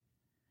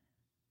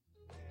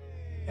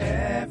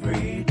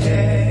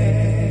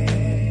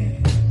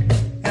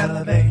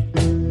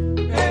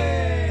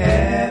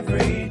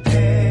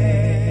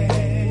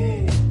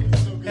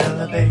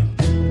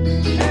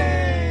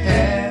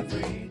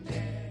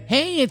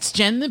it's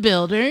Jen the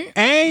Builder.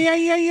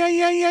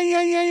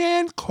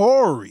 And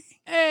Corey.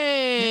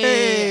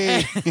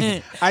 Hey.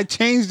 Hey. I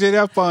changed it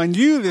up on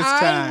you this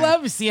time. I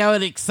love to see how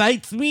it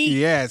excites me.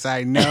 Yes,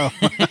 I know.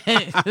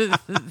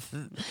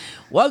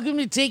 Welcome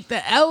to Take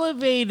the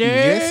Elevator.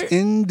 Yes,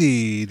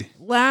 indeed.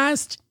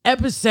 Last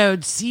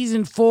episode,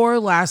 season 4,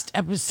 last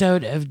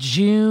episode of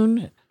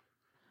June.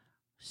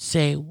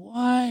 Say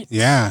what?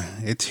 Yeah,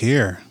 it's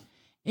here.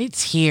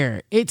 It's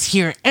here. It's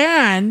here.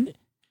 And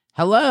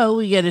hello,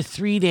 we get a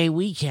 3-day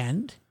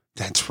weekend.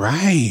 That's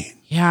right.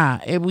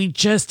 Yeah, we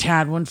just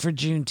had one for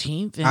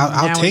Juneteenth, and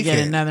I'll now we take get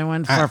it. another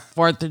one for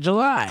 4th of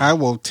July. I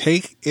will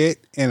take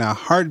it in a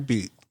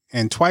heartbeat,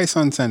 and twice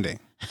on Sunday.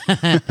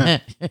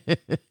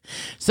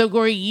 So,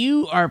 Corey,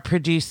 you are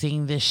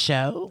producing this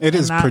show. It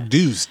is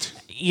produced.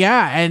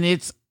 Yeah, and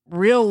it's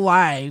real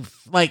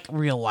life, like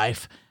real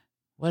life.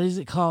 What is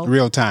it called?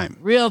 Real time.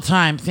 Real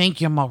time.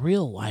 Thank you. I'm all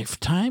real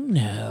lifetime.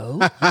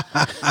 No.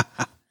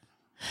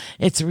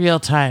 It's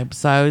real time.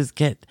 So I always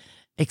get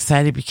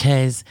excited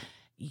because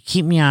you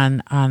keep me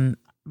on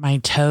my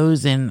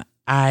toes, and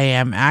I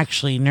am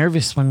actually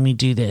nervous when we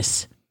do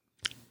this.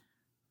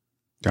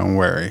 Don't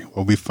worry.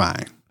 We'll be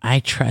fine. I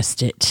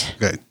trust it.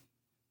 Good.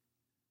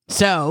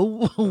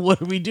 So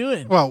what are we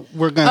doing? Well,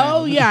 we're going to...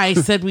 Oh, yeah. I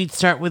said we'd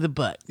start with a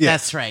book. Yes.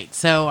 That's right.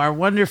 So our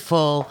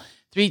wonderful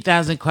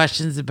 3,000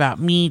 questions about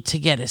me to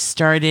get us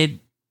started.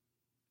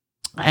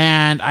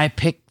 And I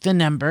picked the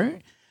number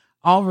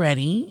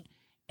already,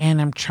 and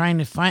I'm trying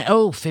to find,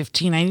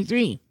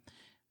 1593.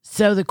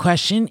 So the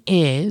question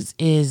is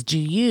do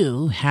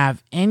you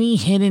have any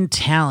hidden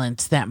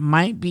talents that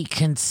might be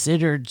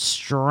considered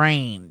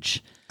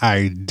strange?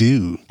 I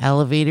do.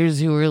 Elevators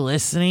who are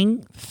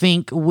listening,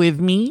 think with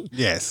me.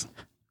 Yes.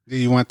 Do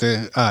you want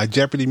the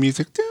Jeopardy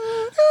music?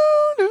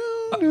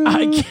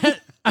 I can't.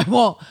 I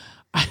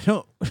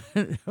don't.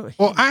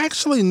 Well, I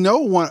actually know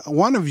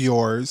one of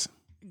yours.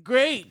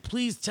 Great.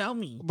 Please tell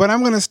me. But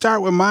I'm going to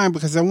start with mine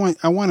because I want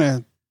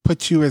to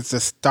put you as the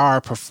star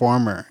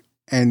performer.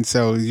 And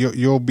so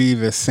you'll be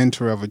the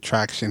center of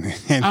attraction.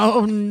 And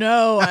oh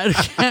no, I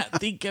can't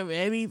think of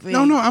anything.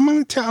 No, I'm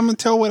going to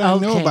tell what I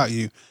know about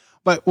you.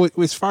 But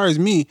as far as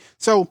me,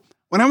 so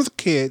when I was a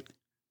kid,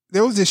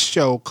 there was this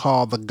show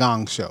called The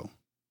Gong Show.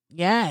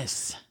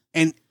 Yes.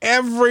 And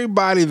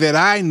everybody that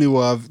I knew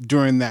of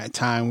during that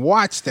time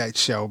watched that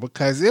show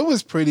because it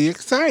was pretty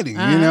exciting,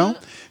 you know?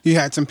 You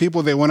had some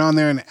people that went on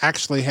there and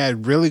actually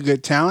had really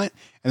good talent,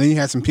 and then you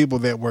had some people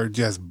that were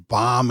just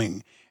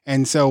bombing.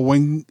 And so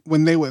when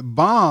they would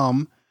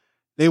bomb,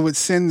 they would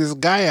send this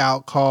guy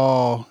out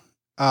called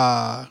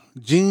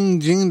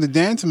Jing the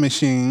Dancing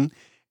Machine.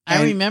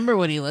 I remember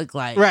what he looked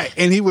like. Right,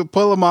 and he would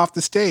pull him off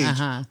the stage.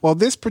 Well,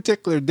 this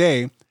particular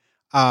day,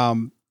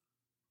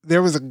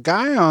 there was a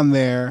guy on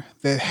there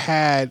that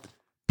had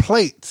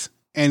plates,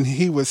 and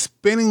he was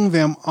spinning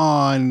them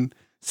on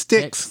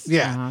sticks.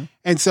 Yeah.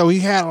 And so he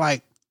had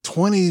like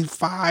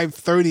 25,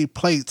 30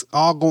 plates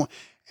all going.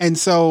 And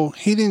so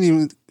he didn't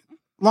even,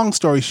 long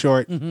story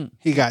short,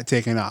 he got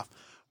taken off.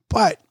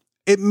 But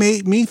it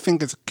made me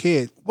think as a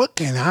kid, what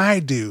can I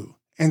do?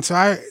 And so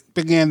I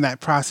began that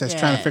process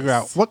trying to figure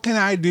out what can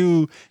I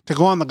do to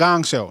go on the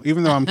Gong Show,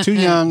 even though I'm too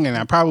young and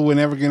I probably would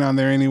never get on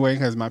there anyway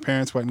because my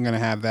parents wasn't going to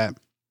have that.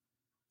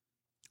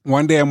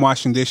 One day I'm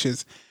washing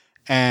dishes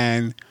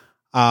and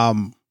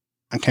I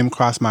came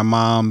across my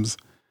mom's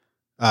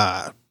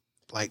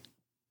like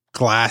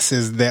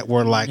glasses that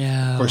were like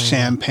for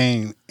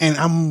champagne. And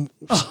I'm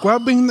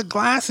scrubbing the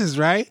glasses,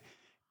 right?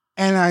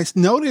 And I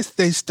noticed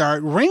they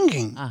start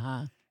ringing.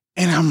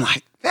 And I'm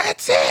like,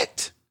 that's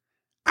it.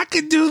 I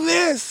could do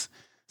this.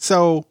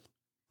 So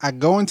I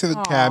go into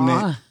the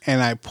cabinet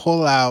and I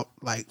pull out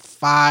like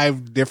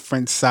 5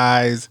 different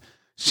size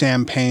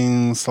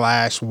champagne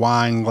 /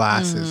 wine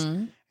glasses.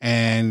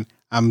 And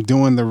I'm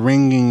doing the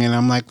ringing and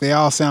I'm like, they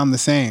all sound the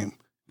same.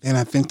 Then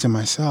I think to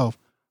myself,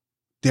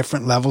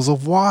 different levels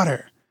of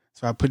water.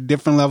 So I put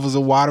different levels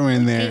of water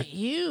in there. Look at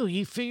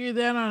you figured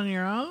that on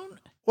your own?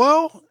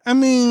 Well, I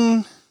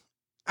mean,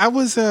 I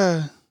was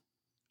a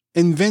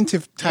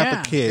inventive type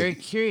of kid. Very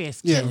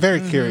curious kid. Yeah, very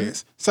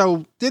curious.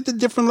 So did the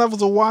different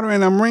levels of water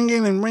and I'm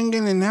ringing,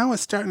 and now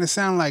it's starting to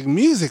sound like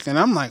music. And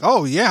I'm like,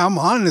 oh yeah, I'm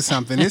on to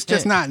something. It's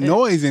just not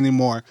noise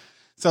anymore.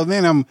 So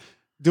then I'm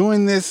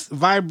doing this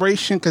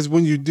vibration because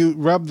when you do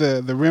rub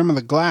the rim of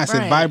the glass,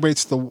 it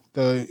vibrates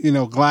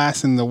the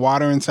glass and the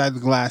water inside the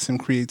glass and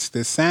creates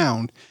this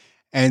sound.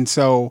 And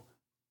so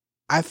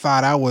I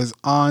thought I was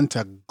on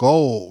to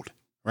gold,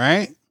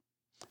 right?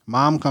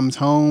 Mom comes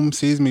home,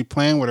 sees me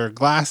playing with her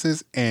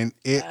glasses, and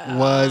it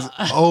was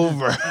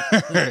over.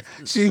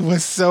 She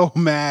was so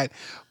mad.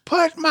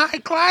 Put my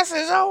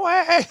glasses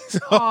away.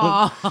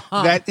 So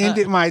that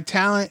ended my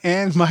talent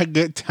and my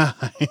good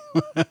time.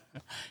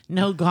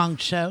 No Gong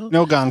Show?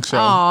 No Gong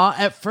Show.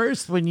 At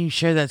first, when you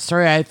shared that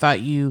story, I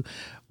thought you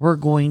were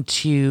going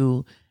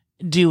to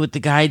do what the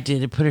guy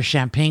did and put her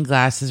champagne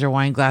glasses or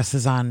wine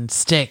glasses on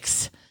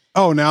sticks.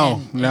 Oh, no,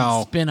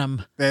 and spin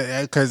them.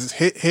 Because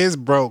his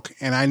broke,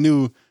 and I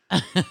knew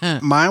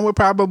Mine would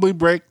probably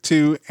break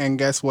too. And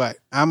guess what?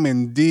 I'm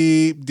in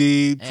deep,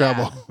 deep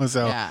trouble.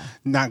 So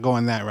not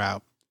going that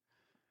route.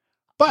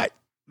 But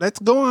let's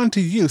go on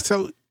to you.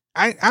 So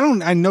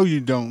I know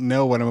you don't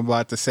know what I'm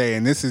about to say,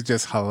 and this is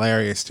just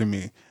hilarious to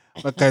me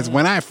because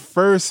when I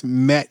first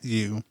met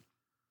you,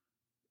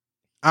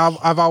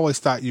 I've always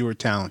thought you were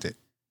talented.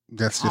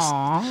 Let's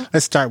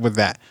start with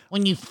that.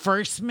 When you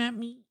first met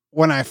me?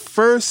 When I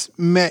first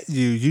met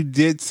you, you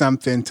did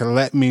something to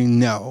let me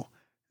know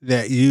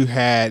that you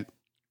had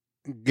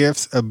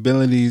gifts,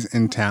 abilities,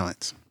 and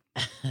talents.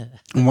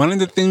 One of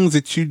the things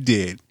that you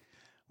did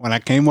when I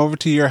came over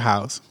to your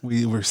house,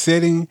 we were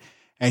sitting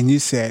and you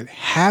said,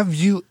 "Have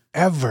you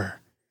ever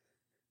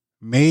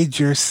made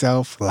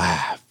yourself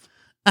laugh?"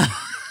 And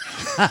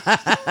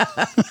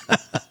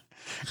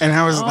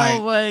I was like,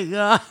 "Oh my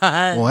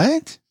God.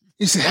 What?"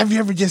 You said, "Have you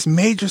ever just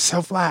made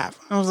yourself laugh?"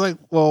 I was like,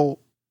 "Well,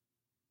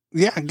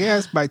 yeah, I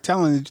guess by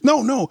telling it."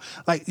 No,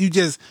 like you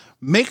just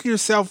make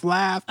yourself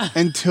laugh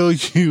until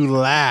you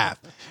laugh.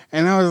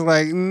 And I was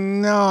like,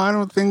 "No, I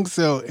don't think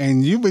so."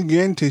 And you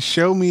began to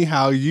show me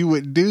how you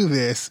would do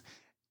this.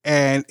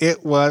 And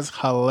it was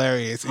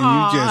hilarious. And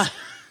you just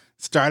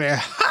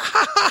started,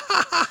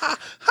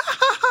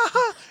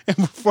 and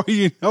before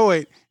you know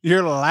it,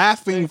 you're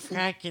laughing. We're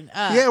cracking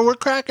up. Yeah, we're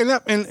cracking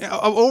up and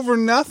over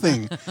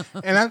nothing.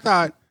 And I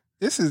thought,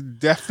 this is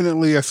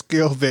definitely a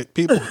skill that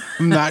people have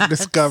not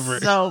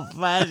discovered. So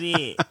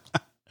funny.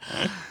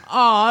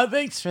 Oh,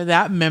 thanks for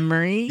that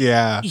memory.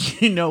 Yeah.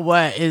 You know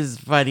what is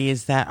funny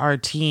is that our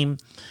team,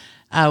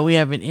 we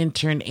have an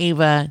intern,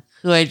 Ava,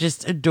 who I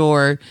just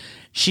adore.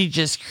 She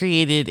just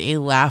created a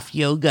laugh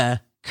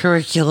yoga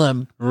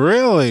curriculum.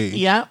 Really?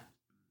 Yep.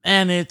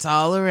 And it's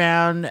all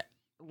around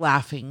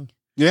laughing.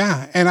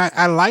 Yeah. And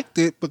I liked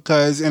it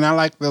because, and I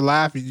like the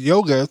laugh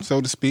yoga,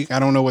 so to speak. I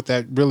don't know what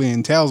that really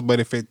entails,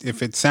 but if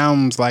it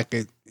sounds like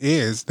it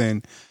is,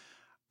 then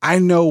I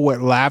know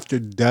what laughter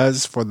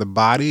does for the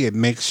body. It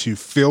makes you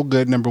feel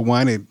good. Number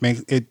one,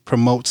 it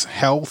promotes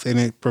health and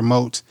it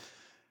promotes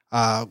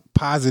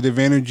positive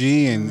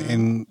energy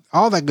and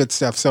all that good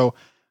stuff. So,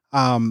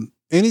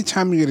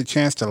 anytime you get a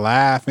chance to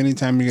laugh,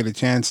 anytime you get a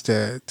chance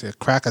to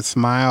crack a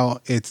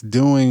smile, it's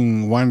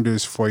doing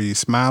wonders for you.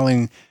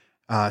 Smiling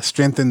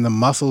strengthens the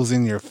muscles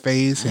in your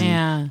face,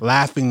 and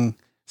laughing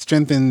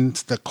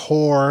strengthens the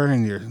core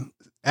and your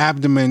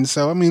abdomen.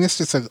 So, I mean, it's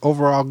just an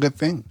overall good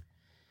thing.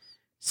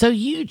 So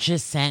you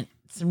just sent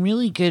some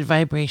really good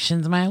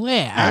vibrations my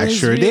way. I was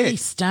sure really did.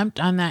 Stumped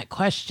on that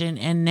question,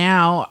 and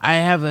now I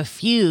have a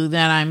few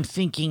that I'm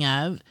thinking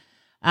of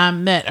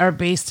that are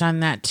based on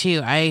that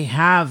too. I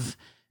have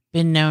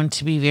been known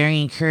to be very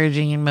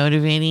encouraging and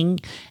motivating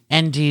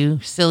and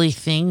do silly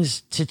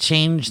things to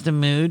change the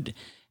mood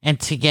and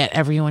to get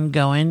everyone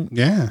going.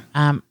 Yeah.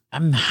 I'm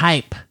a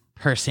hype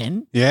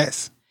person.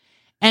 Yes.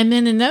 And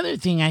then another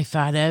thing I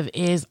thought of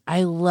is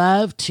I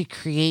love to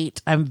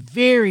create. I'm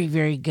very,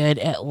 very good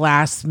at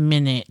last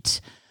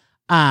minute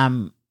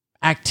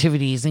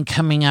activities and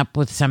coming up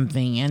with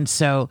something. And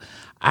so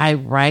I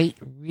write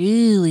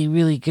really,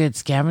 really good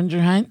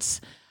scavenger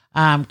hunts,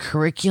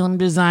 curriculum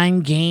design,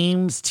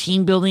 games,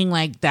 team building,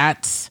 like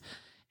that's,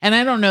 and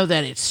I don't know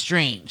that it's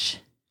strange,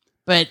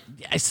 but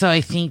so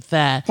I think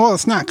that. Well,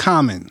 it's not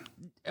common.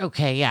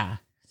 Okay. Yeah.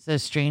 So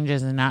strange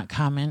is not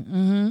common.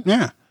 Mm-hmm.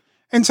 Yeah.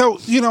 And so,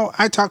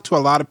 I talk to a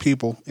lot of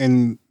people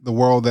in the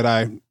world that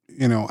I,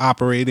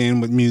 operate in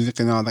with music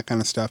and all that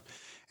kind of stuff.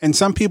 And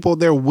some people,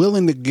 they're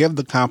willing to give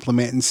the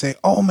compliment and say,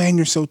 "Oh man,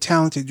 you're so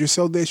talented. You're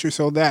so this, you're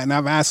so that." And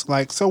I've asked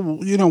so,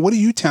 what are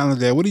you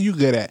talented at? What are you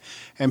good at?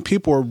 And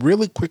people are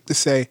really quick to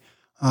say,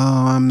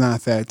 "Oh, I'm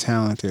not that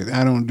talented.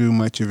 I don't do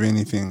much of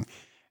anything."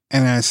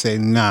 And I say,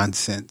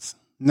 nonsense.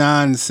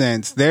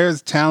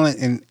 There's talent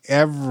in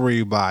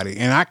everybody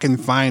and I can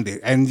find it.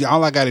 And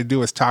all I got to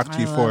do is talk to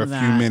you for a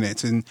few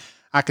minutes and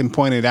I can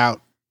point it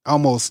out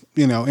almost,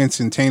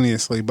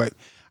 instantaneously. But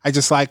I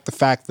just like the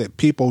fact that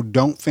people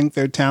don't think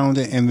they're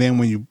talented. And then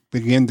when you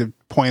begin to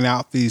point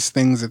out these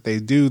things that they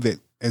do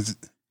that is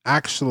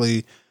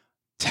actually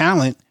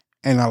talent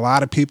and a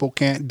lot of people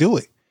can't do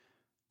it,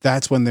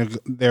 that's when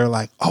they're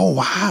like, "Oh,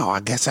 wow, I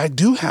guess I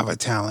do have a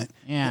talent."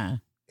 Yeah.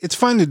 It's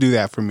fun to do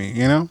that for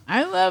me,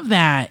 I love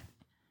that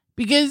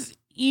because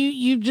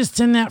you just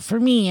done that for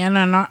me.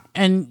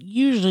 And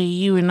usually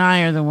you and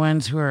I are the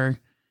ones who are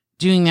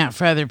doing that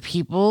for other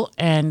people.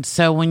 And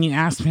so when you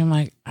ask me, I'm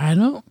like, I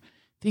don't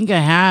think I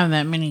have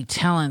that many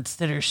talents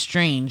that are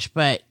strange,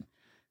 but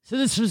so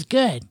this was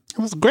good. It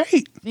was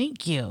great.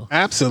 Thank you.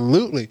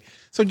 Absolutely.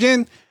 So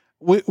Jen,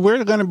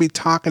 we're going to be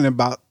talking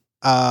about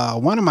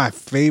one of my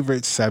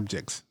favorite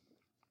subjects.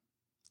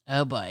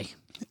 Oh boy.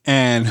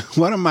 And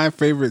one of my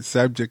favorite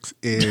subjects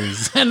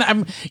is,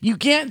 and you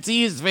can't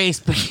see his face,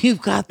 but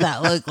you've got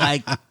that look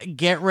like,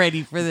 get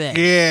ready for this.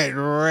 Get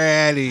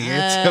ready.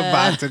 It's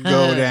about to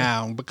go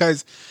down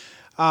because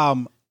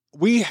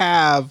we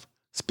have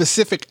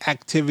specific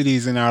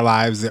activities in our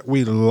lives that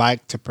we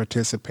like to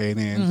participate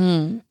in.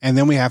 Mm-hmm. And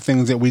then we have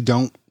things that we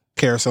don't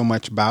care so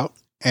much about.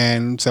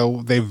 And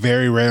so they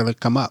very rarely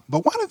come up.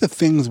 But one of the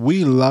things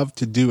we love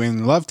to do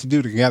and love to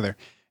do together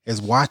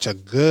is watch a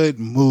good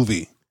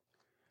movie.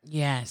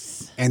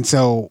 Yes. And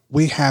so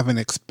we have an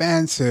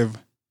expansive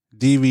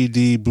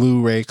DVD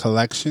Blu-ray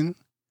collection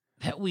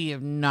that we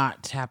have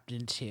not tapped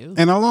into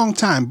in a long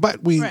time,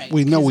 but we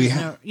know we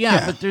have.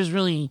 But there's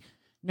really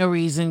no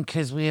reason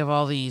because we have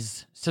all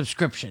these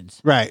subscriptions.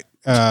 Right.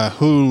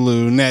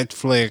 Hulu,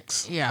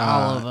 Netflix. Yeah,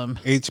 all of them.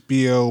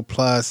 HBO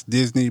Plus,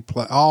 Disney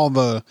Plus, all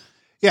the.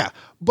 Yeah.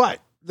 But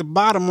the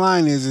bottom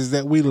line is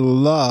that we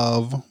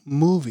love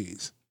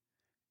movies.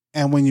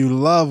 And when you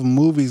love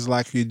movies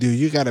like you do,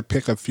 you got to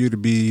pick a few to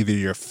be either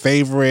your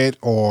favorite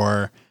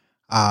or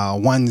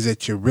ones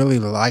that you really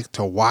like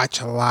to watch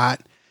a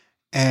lot.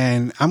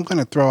 And I'm going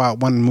to throw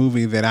out one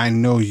movie that I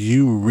know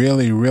you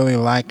really, really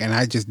like, and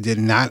I just did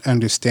not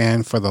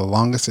understand for the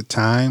longest of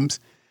times.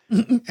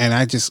 And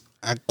I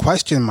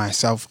questioned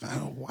myself,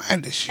 why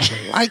does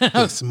she like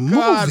this movie?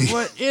 God,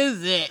 what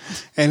is it?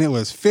 And it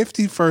was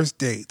 50 First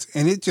Dates,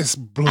 and it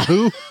just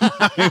blew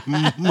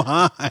my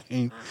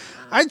mind.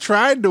 I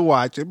tried to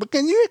watch it, but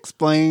can you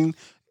explain?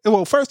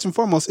 Well, first and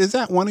foremost, is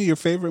that one of your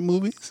favorite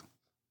movies?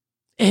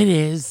 It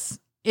is.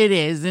 It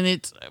is, and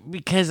it's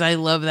because I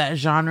love that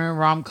genre,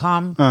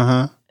 rom-com.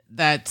 Uh-huh.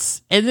 I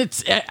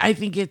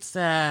think it's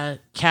a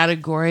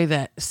category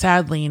that,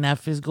 sadly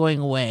enough, is going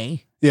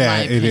away.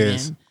 Yeah, it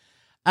is.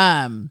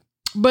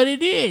 But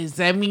it is.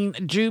 I mean,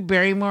 Drew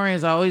Barrymore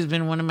has always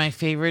been one of my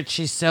favorites.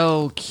 She's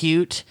so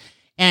cute,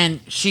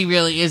 and she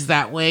really is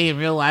that way in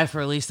real life,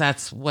 or at least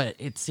that's what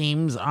it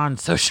seems on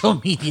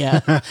social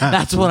media.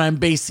 That's what I'm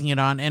basing it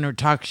on in her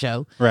talk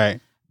show.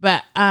 Right.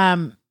 But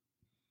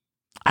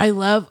I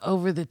love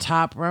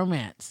over-the-top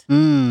romance.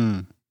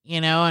 Mm.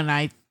 And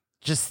I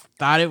just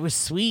thought it was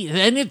sweet.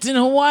 And it's in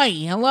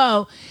Hawaii.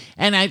 Hello.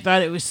 And I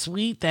thought it was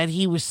sweet that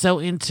he was so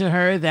into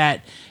her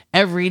that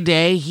every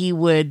day he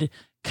would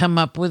come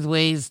up with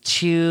ways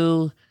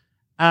to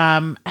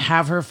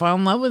have her fall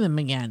in love with him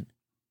again.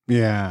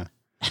 Yeah.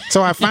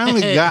 So I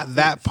finally got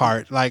that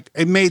part. Like,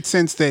 it made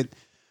sense that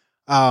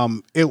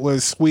it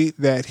was sweet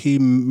that he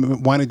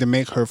wanted to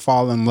make her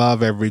fall in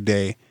love every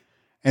day.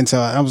 And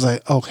so I was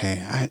like,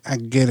 okay, I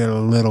get it a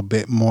little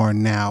bit more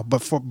now.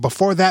 But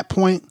before that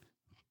point,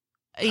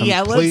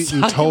 yeah, let's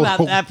talk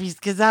about that piece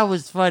because that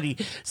was funny.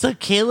 So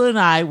Kayla and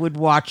I would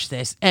watch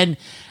this, and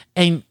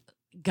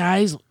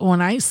guys,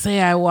 when I say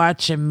I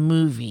watch a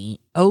movie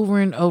over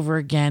and over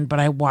again, but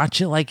I watch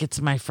it like it's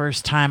my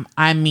first time,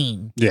 I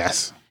mean,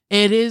 yes,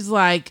 it is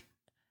like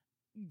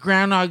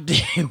Groundhog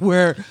Day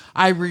where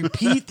I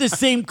repeat the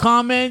same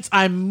comments.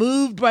 I'm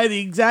moved by the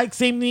exact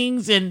same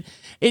things, and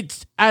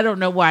I don't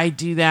know why I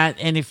do that.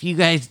 And if you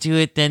guys do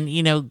it,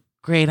 then,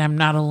 great. I'm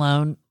not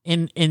alone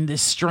in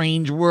this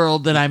strange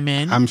world that I'm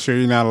in. I'm sure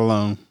you're not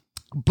alone.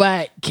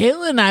 But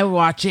Kayla and I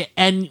watch it,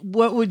 and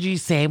what would you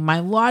say? My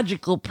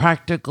logical,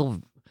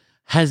 practical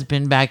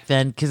husband back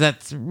then, because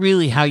that's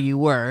really how you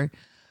were.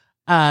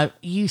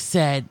 You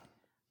said,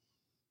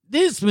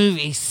 this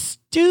movie's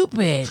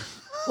stupid.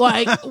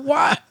 Like,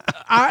 what?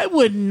 I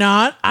would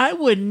not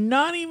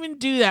even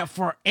do that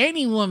for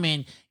any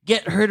woman.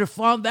 Get her to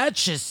fall.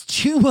 That's just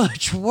too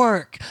much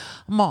work.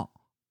 I'm all,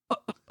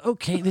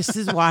 okay, this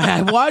is why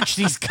I watch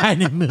these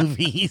kind of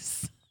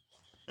movies.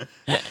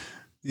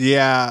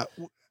 Yeah.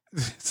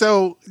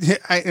 So,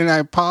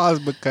 I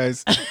paused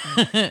because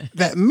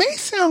that may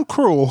sound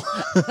cruel.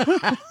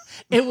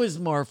 It was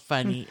more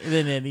funny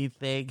than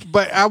anything.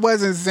 But I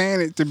wasn't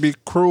saying it to be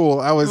cruel.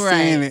 I was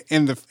saying it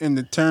in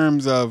the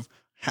terms of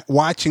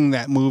watching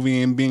that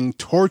movie and being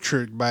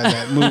tortured by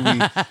that movie.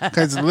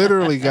 Because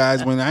literally,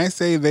 guys, when I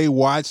say they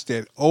watched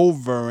it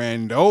over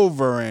and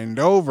over and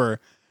over,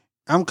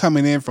 I'm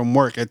coming in from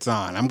work, it's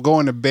on. I'm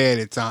going to bed,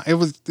 it's on.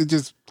 It's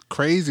just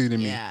crazy to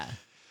me. Yeah.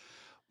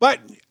 But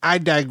I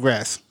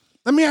digress.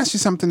 Let me ask you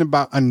something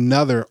about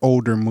another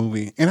older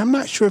movie. And I'm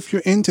not sure if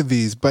you're into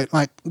these, but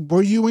like,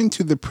 were you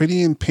into the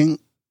Pretty in Pink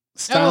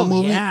style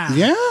movie? Yeah.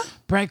 Yeah?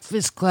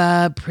 Breakfast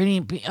Club, Pretty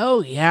in Pink.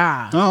 Oh,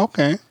 yeah. Oh,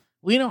 okay.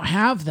 We don't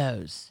have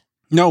those.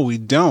 No, we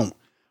don't.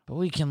 But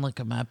we can look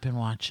them up and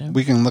watch them.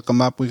 We can look them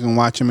up. We can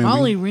watch them.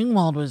 Molly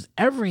Ringwald was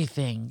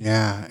everything.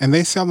 Yeah. And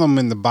they sell them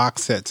in the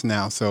box sets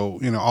now. So,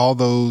 all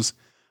those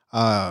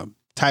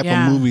type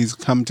of movies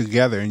come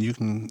together and you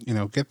can,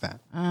 get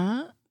that.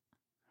 Uh-huh.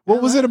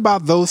 What was it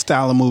about those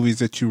style of movies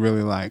that you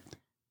really liked?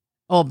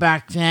 Oh,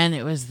 back then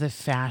it was the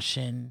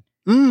fashion.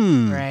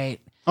 Right.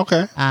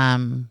 Okay.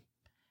 And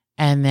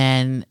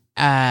then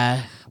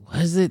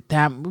was it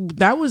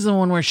that was the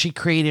one where she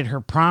created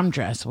her prom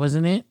dress,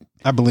 wasn't it?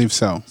 I believe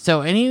so.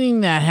 So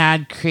anything that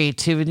had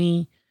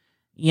creativity,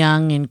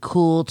 young and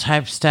cool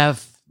type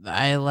stuff,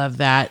 I love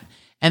that.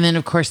 And then,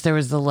 of course, there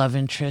was the love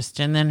interest,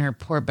 and then her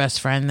poor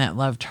best friend that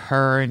loved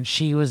her, and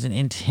she wasn't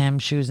into him.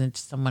 She was into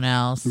someone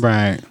else.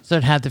 Right. So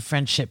it had the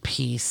friendship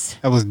piece.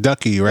 That was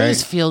Ducky, right? It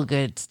was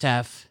feel-good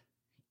stuff.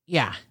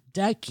 Yeah,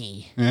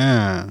 Ducky.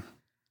 Yeah.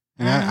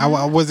 And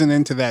I wasn't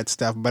into that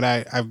stuff, but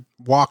I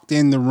walked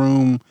in the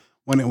room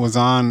when it was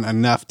on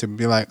enough to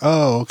be like,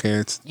 oh, okay,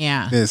 it's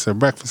this, or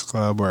Breakfast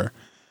Club, or...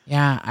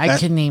 Yeah, I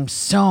can name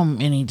so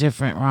many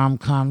different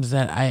rom-coms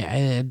that I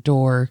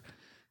adore.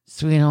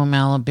 Sweet Home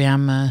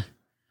Alabama.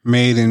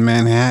 Made in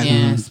Manhattan.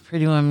 Yes,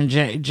 Pretty Woman.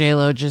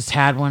 J-Lo just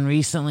had one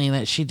recently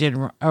that she did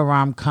a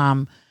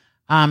rom-com,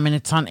 and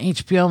it's on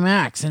HBO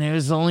Max. And it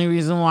was the only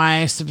reason why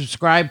I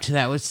subscribed to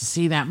that was to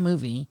see that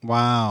movie.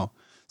 Wow.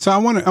 So I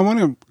want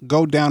to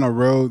go down a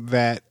road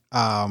that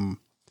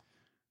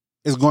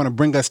is going to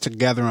bring us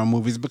together on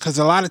movies, because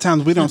a lot of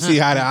times we don't see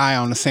eye to eye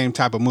on the same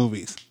type of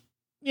movies.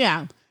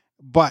 Yeah.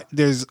 But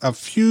there's a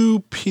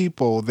few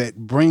people that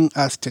bring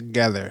us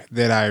together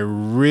that I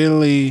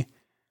really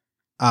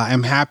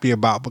am happy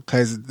about,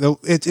 because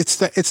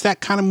it's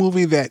that kind of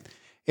movie that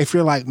if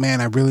you're like,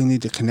 man, I really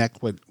need to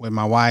connect with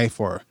my wife,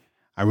 or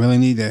I really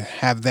need to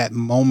have that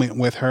moment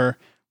with her,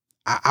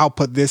 I'll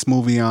put this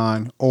movie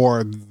on,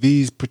 or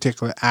these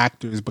particular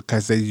actors,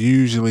 because they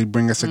usually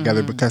bring us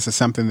together because of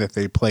something that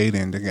they played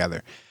in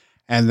together.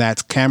 And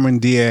that's Cameron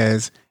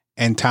Diaz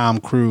and Tom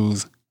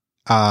Cruise.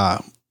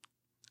 The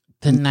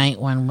night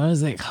one, what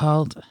is it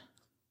called?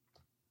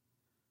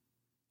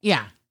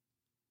 Yeah.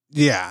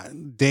 Yeah,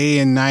 Day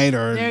and Night,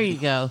 or there you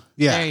go.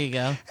 Yeah, there you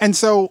go. And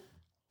so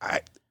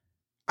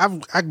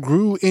I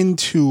grew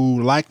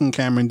into liking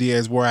Cameron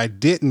Diaz where I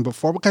didn't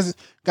before, because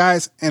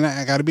guys, and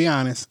I got to be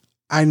honest,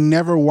 I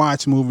never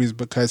watch movies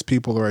because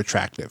people are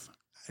attractive.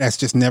 That's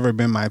just never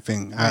been my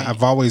thing. Right.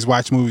 I've always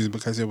watched movies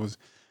because it was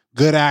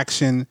good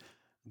action,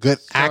 good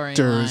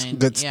actors,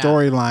 good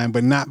storyline,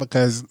 but not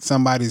because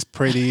somebody's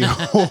pretty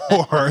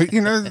or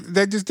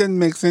that just doesn't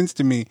make sense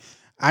to me.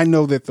 I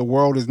know that the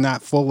world is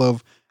not full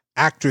of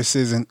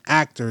actresses and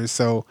actors,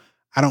 so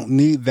I don't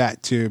need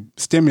that to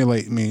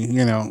stimulate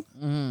me.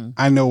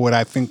 I know what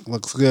I think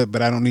looks good,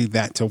 but I don't need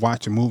that to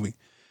watch a movie.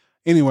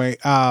 Anyway,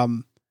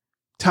 Tom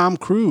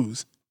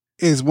Cruise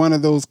is one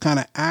of those kind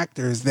of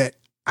actors that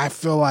I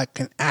feel like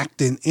can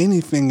act in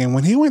anything. And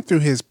when he went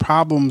through his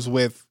problems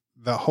with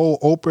the whole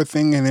Oprah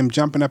thing and him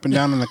jumping up and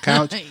down on the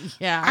couch,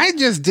 I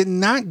just did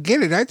not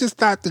get it. I just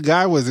thought the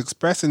guy was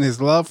expressing his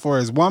love for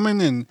his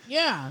woman, and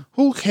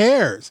who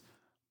cares?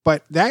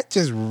 But that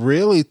just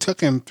really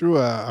took him through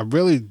a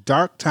really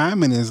dark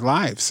time in his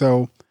life.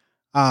 So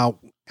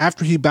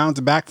after he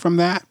bounced back from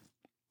that,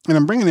 and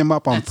I'm bringing him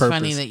up on purpose. It's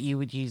funny that you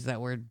would use that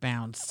word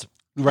bounced.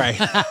 Right.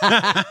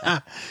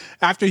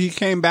 After he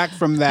came back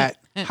from that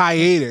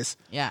hiatus,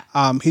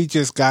 he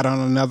just got on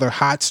another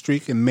hot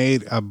streak and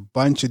made a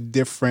bunch of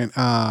different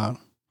kind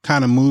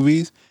of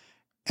movies.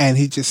 And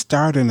he just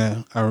starred in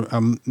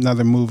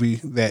another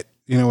movie that,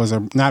 was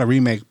not a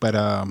remake, but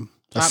a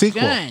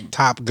sequel,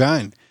 Top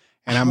Gun.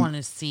 And I want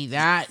to see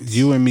that.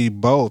 You and me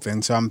both.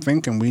 And so I'm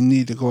thinking we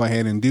need to go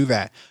ahead and do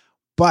that.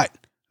 But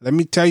let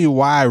me tell you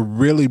why I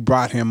really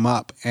brought him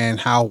up and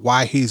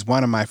why he's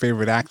one of my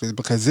favorite actors,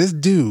 because this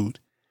dude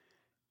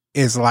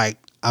is like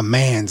a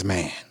man's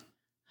man.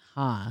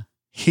 Huh.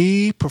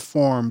 He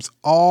performs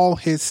all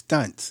his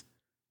stunts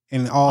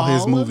in all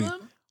his movies.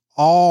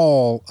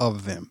 All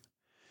of them.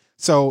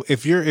 So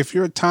if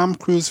you're a Tom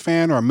Cruise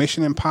fan or a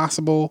Mission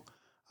Impossible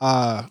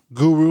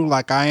guru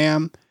like I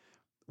am,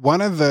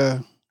 one of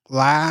the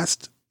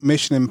last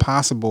Mission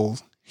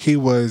Impossibles, he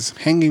was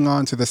hanging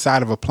on to the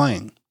side of a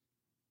plane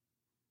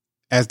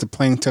as the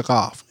plane took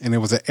off, and it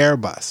was an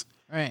Airbus.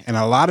 Right. And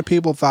a lot of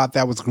people thought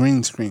that was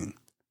green screen.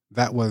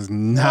 That was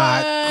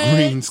not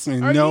green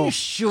screen. Are no, you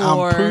sure?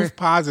 I'm proof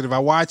positive. I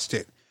watched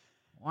it.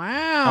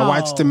 Wow. I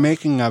watched the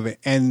making of it,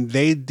 and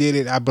they did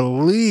it, I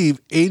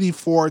believe,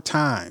 84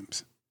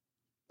 times.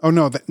 Oh,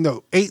 no,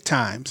 8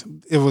 times.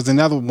 It was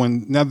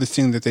another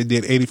scene that they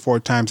did 84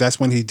 times. That's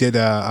when he did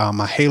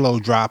a halo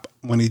drop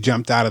when he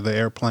jumped out of the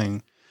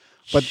airplane.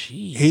 But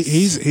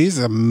he's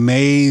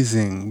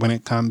amazing when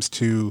it comes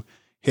to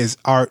his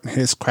art,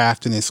 his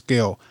craft, and his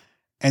skill.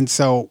 And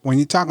so when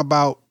you talk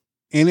about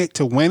in it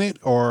to win it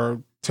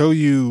or till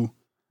you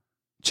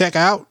check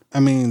out, I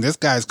mean, this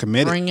guy's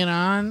committed. Bring it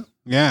on.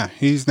 Yeah,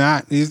 he's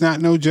not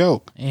no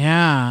joke.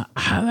 Yeah,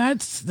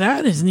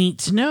 that is neat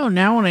to know.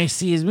 Now when I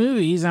see his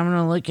movies, I'm going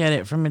to look at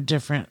it from a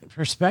different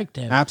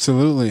perspective.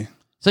 Absolutely.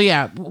 So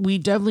yeah, we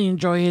definitely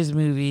enjoy his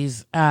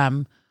movies.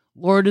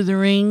 Lord of the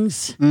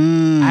Rings,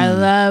 I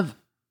love,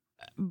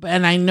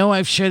 and I know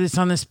I've shared this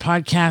on this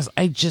podcast,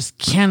 I just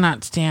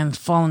cannot stand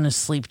falling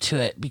asleep to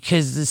it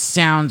because the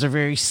sounds are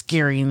very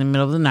scary in the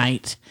middle of the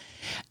night.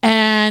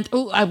 And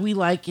we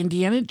like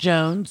Indiana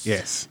Jones.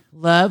 Yes.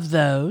 Love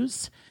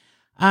those.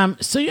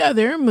 So yeah,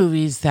 there are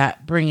movies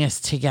that bring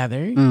us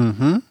together.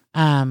 Mm-hmm.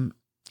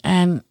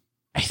 And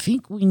I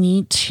think we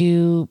need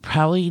to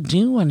probably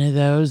do one of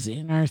those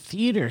in our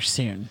theater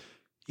soon.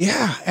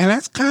 Yeah, and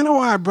that's kind of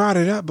why I brought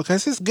it up,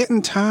 because it's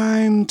getting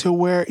time to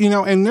where,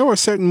 and there were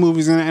certain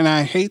movies, and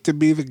I hate to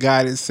be the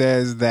guy that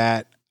says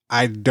that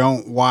I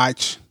don't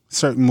watch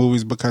certain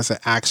movies because of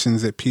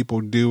actions that people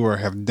do or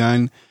have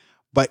done,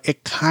 but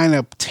it kind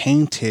of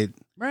tainted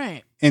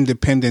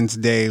Independence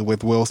Day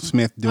with Will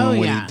Smith doing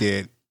what he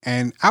did.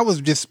 And I was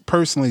just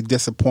personally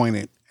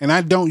disappointed. And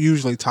I don't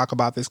usually talk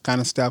about this kind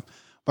of stuff,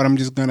 but I'm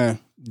just going to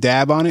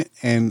dab on it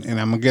and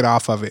I'm going to get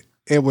off of it.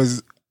 It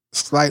was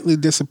slightly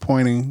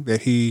disappointing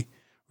that he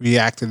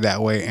reacted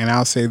that way. And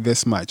I'll say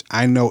this much.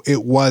 I know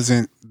it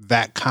wasn't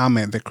that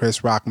comment that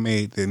Chris Rock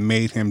made that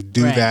made him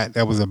do that.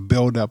 That was a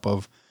buildup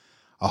of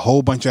a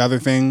whole bunch of other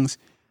things.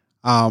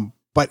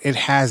 But it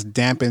has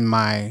dampened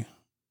my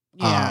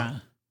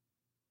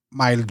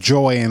my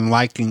joy and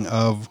liking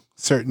of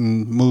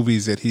certain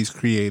movies that he's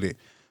created.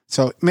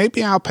 So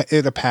maybe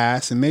it'll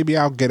pass, and maybe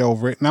I'll get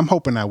over it, and I'm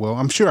hoping I will.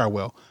 I'm sure I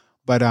will.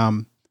 But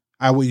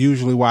I would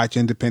usually watch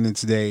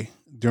Independence Day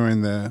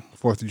during the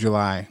 4th of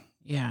July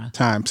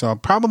time. So I'm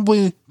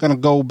probably going to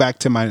go back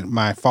to my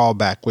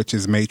fallback, which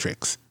is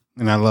Matrix.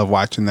 And I love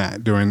watching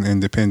that during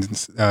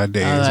Independence Day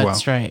as well.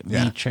 That's right,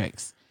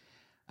 Matrix.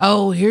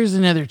 Oh, here's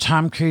another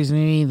Tom Cruise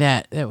movie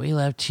that we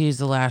love too, is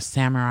The Last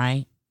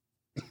Samurai.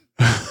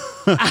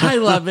 I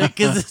love it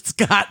because it's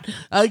got,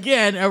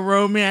 again, a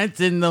romance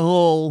in the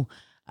whole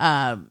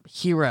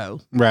hero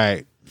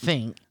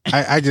thing.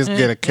 I just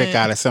get a kick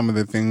out of some of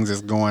the things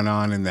that's going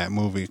on in that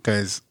movie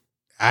because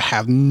I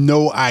have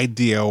no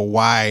idea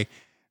why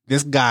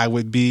this guy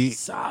would be.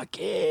 Sake.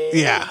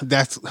 Yeah,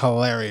 that's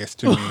hilarious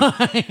to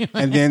me.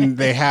 And then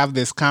they have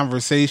this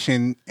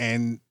conversation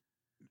and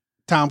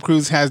Tom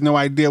Cruise has no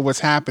idea what's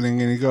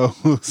happening. And he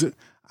goes,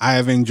 I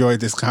have enjoyed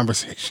this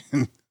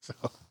conversation. So.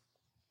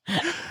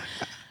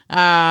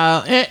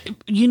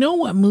 You know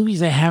what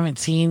movies I haven't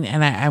seen,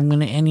 and I'm going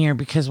to end here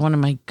because one of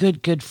my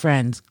good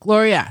friends,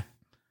 Gloria,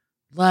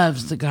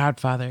 loves The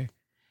Godfather,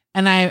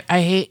 and I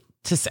hate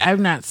to say I've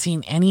not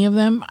seen any of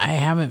them. I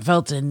haven't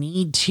felt a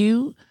need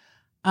to,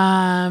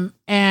 and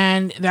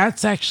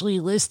that's actually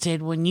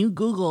listed when you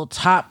Google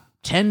top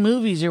 10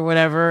 movies or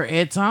whatever.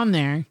 It's on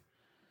there.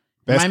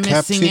 Am I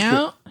missing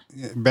out?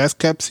 Best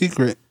kept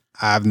secret.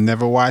 I've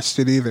never watched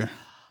it either.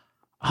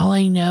 All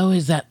I know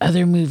is that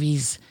other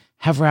movies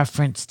have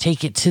referenced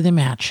Take It to the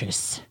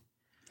Mattress.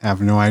 I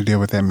have no idea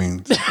what that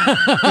means.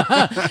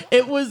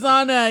 It was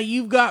on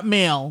You've Got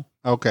Mail.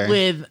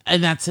 Okay.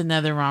 And that's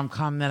another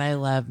rom-com that I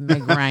love,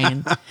 Meg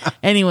Ryan.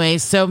 Anyway,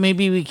 so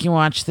maybe we can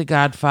watch The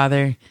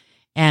Godfather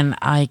and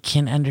I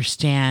can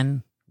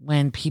understand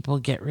when people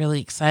get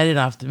really excited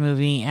off the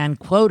movie and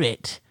quote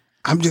it.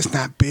 I'm just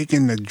not big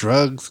into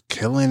drugs,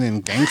 killing,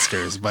 and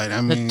gangsters, but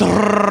I mean...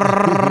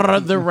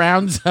 The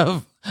rounds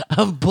of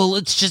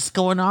bullets just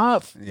going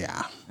off.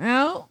 Yeah.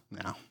 No?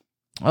 No.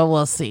 Well,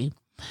 we'll see.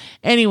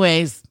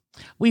 Anyways,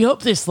 we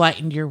hope this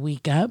lightened your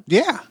week up.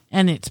 Yeah.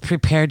 And it's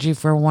prepared you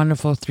for a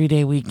wonderful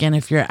 3-day weekend.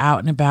 If you're out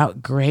and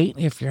about, great.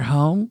 If you're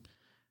home,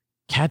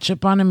 catch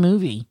up on a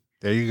movie.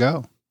 There you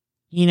go.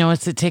 You know,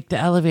 it's to take the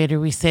elevator.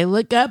 We say,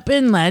 look up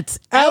and let's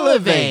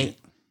elevate.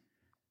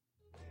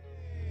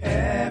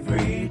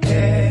 Every